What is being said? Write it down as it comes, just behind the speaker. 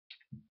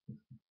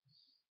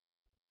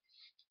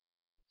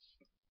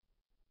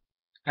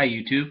Hi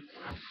YouTube.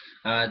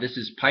 This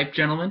is Pipe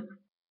Gentleman.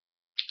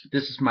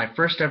 This is my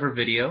first ever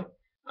video.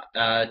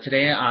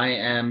 Today I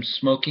am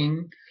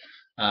smoking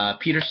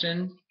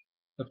Peterson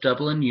of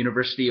Dublin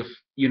University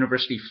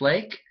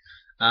Flake.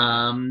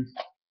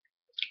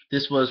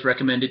 This was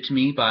recommended to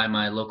me by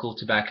my local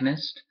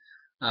tobacconist.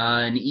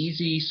 An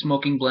easy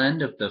smoking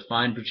blend of the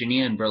fine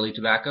Virginia and burley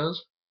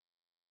tobaccos,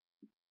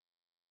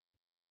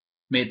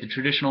 made the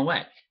traditional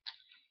way.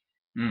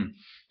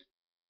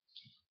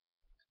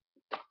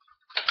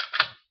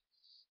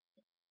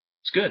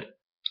 It's good.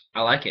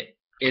 I like it.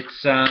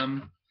 It's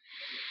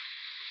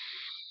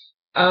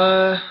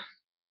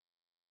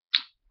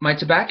my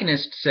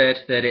tobacconist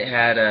said that it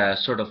had a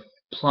sort of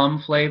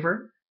plum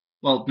flavor.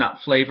 Well,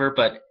 not flavor,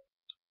 but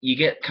you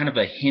get kind of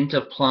a hint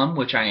of plum,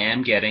 which I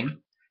am getting.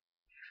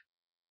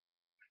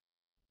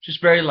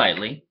 Just very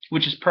lightly,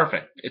 which is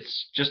perfect.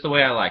 It's just the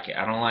way I like it.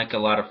 I don't like a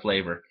lot of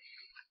flavor.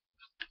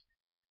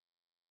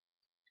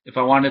 If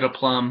I wanted a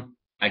plum,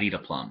 I'd eat a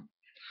plum.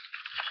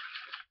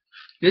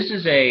 This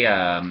is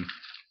a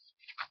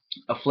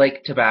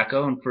flake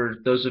tobacco, and for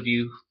those of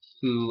you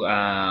who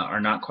are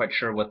not quite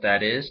sure what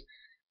that is,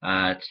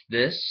 it's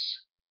this.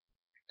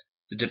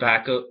 The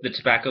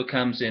tobacco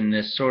comes in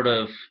this sort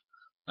of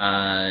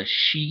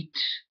sheet,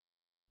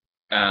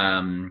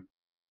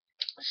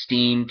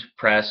 steamed,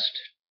 pressed,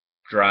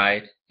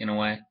 dried in a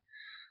way.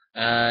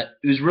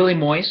 It was really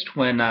moist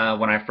when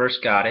I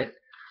first got it,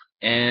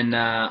 and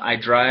I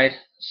dried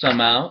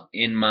some out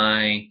in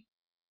my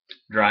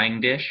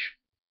drying dish.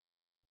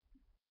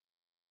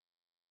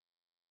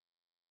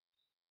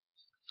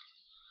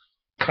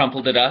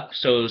 Crumpled it up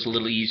so it was a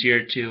little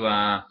easier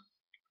to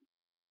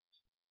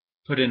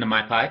put into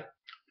my pipe.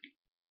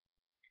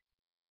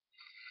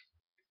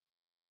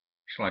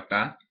 Just like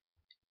that.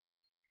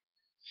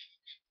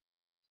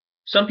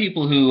 Some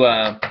people who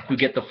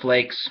get the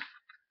flakes,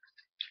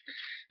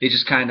 they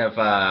just kind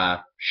of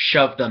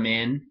shove them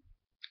in.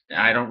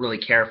 I don't really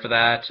care for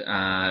that.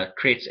 It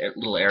creates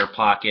little air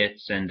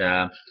pockets, and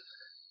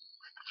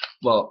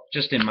well,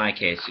 just in my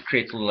case, it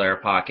creates little air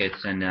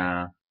pockets, and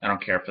I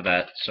don't care for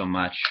that so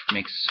much. It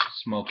makes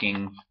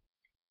smoking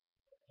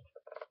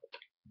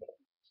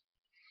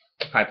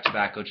pipe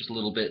tobacco just a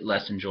little bit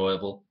less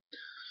enjoyable.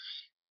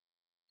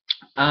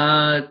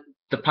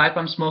 The pipe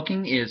I'm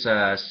smoking is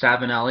a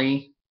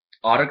Savinelli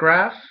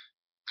Autograph.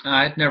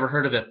 I'd never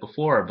heard of it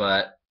before,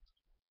 but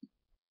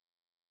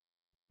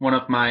one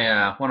of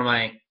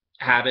my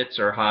habits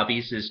or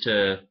hobbies is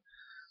to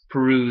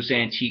peruse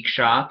antique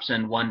shops,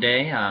 and one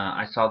day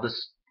I saw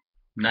this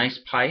nice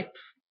pipe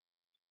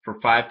for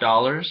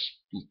 $5.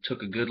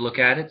 Took a good look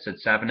at it. Said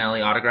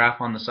Savinelli Autograph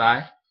on the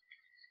side.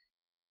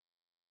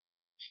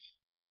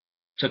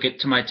 Took it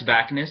to my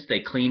tobacconist.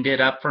 They cleaned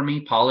it up for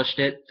me, polished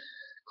it,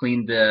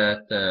 cleaned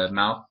the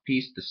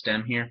mouthpiece, the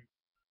stem here,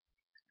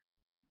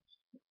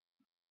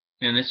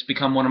 and it's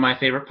become one of my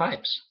favorite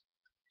pipes.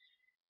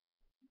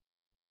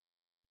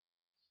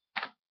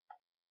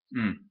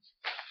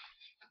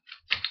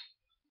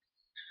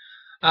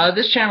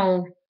 This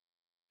channel,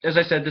 as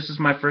I said, this is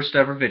my first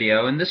ever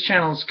video, and this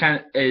channel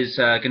is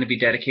going to be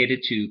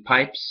dedicated to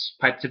pipes,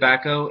 pipe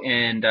tobacco,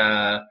 and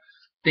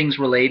things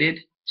related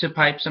to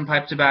pipes and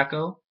pipe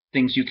tobacco,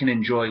 things you can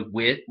enjoy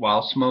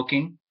while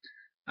smoking,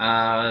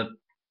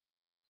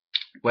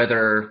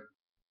 whether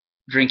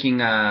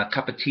drinking a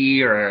cup of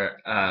tea or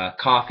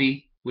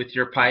coffee with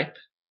your pipe,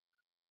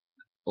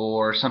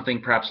 or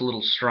something perhaps a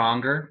little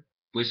stronger,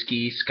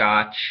 whiskey,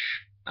 scotch,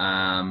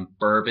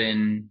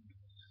 bourbon,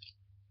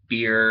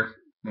 beer,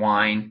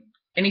 wine,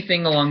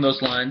 anything along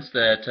those lines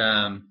that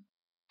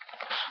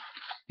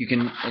you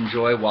can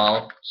enjoy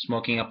while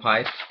smoking a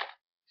pipe.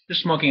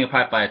 Just smoking a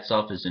pipe by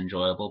itself is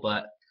enjoyable,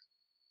 but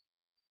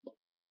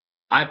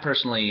I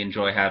personally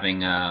enjoy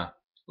having a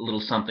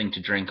little something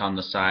to drink on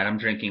the side. I'm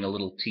drinking a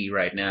little tea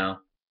right now,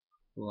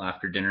 a little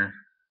after dinner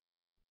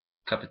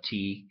cup of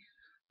tea.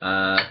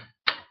 I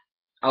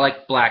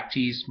like black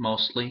teas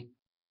mostly.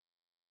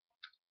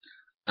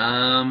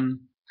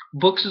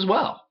 Books as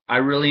well. I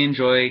really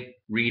enjoy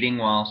reading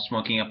while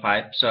smoking a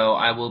pipe, so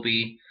I will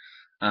be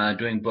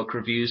doing book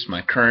reviews.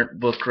 My current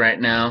book right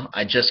now,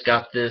 I just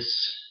got this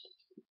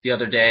the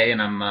other day,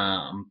 and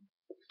I'm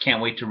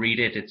can't wait to read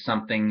it. It's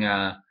something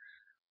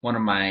one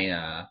of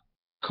my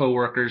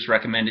co-workers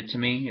recommended to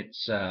me.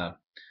 It's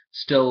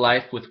Still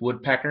Life with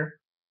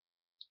Woodpecker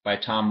by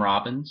Tom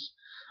Robbins.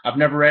 I've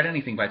never read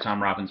anything by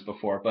Tom Robbins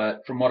before,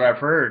 but from what I've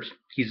heard,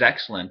 he's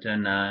excellent,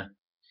 and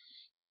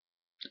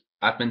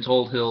I've been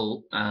told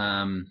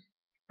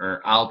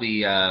I'll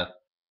be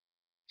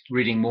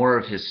reading more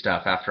of his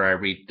stuff after I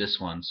read this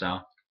one.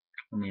 So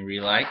let me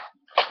relight.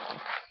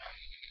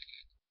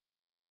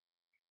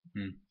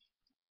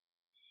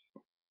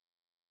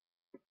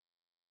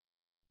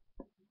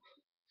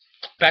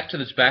 Back to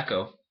the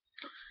tobacco.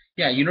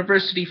 Yeah,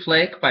 University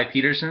Flake by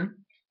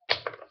Peterson.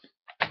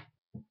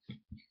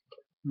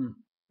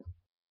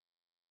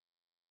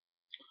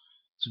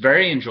 It's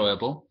very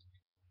enjoyable.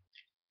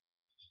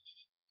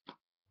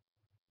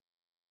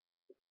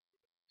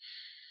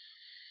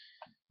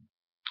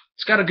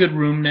 It's got a good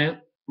room note.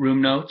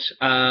 room notes.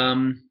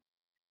 Not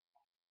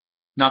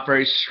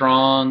very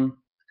strong.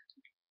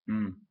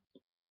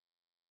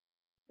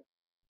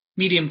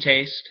 Medium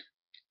taste.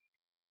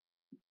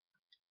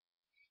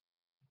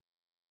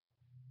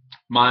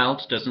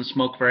 Mild. Doesn't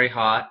smoke very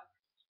hot.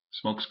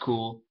 Smokes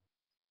cool.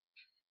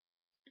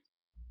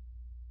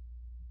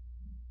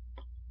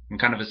 I'm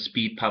kind of a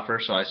speed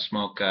puffer, so I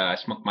smoke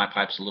my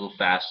pipes a little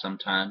fast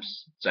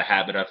sometimes. It's a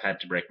habit I've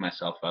had to break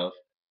myself of.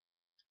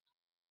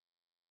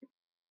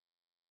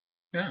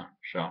 Yeah,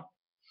 so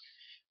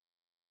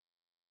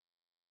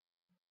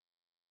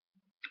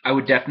I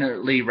would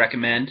definitely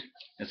recommend,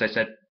 as I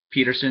said,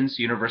 Peterson's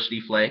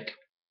University Flake.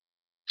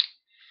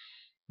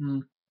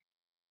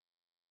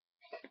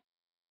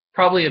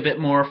 Probably a bit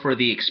more for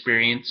the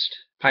experienced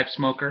pipe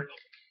smoker,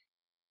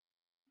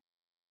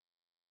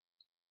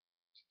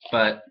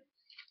 but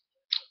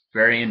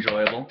very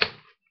enjoyable.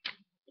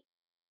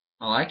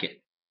 I like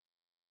it.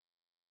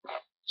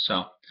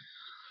 So,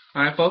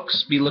 alright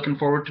folks, be looking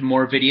forward to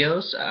more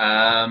videos.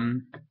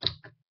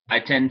 I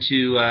tend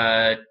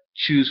to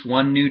choose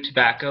one new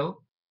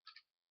tobacco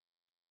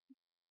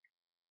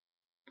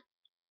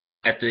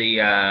at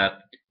the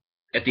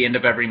end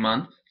of every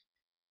month.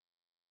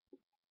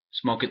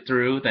 Smoke it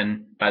through,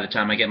 then by the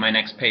time I get my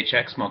next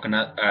paycheck,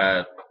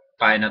 buy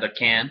another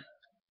can.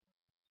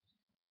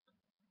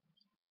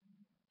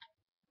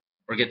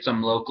 Or get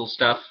some local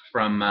stuff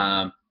from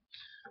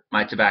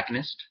my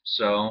tobacconist.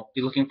 So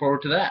be looking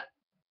forward to that.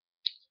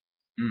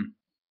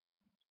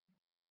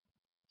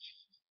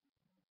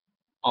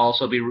 I'll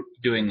also be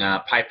doing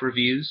pipe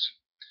reviews.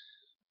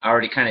 I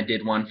already kind of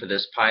did one for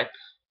this pipe.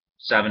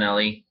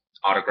 7LE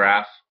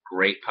autograph,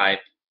 great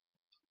pipe,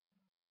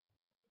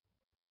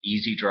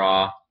 easy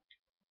draw,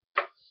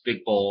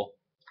 big bowl.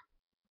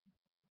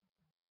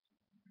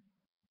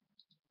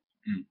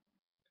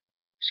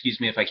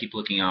 Excuse me if I keep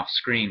looking off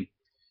screen.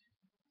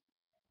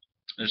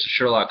 There's a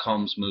Sherlock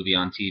Holmes movie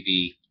on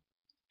TV,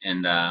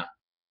 and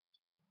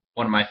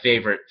one of my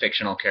favorite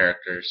fictional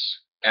characters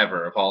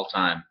ever of all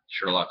time,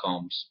 Sherlock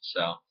Holmes.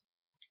 So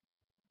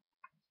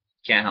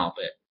can't help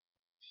it.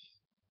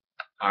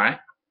 Alright,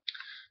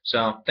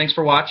 so thanks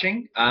for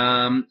watching.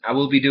 I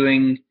will be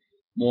doing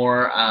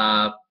more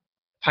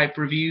pipe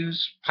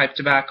reviews, pipe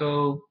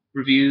tobacco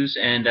reviews,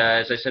 and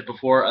as I said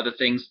before, other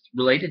things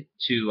related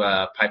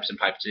to pipes and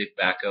pipe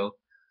tobacco,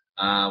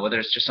 whether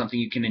it's just something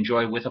you can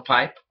enjoy with a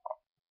pipe,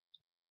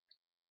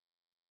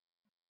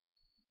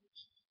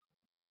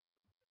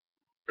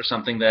 or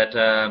something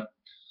that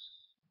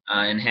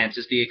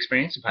enhances the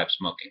experience of pipe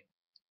smoking.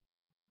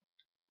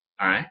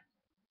 Alright,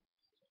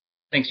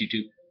 thanks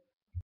YouTube.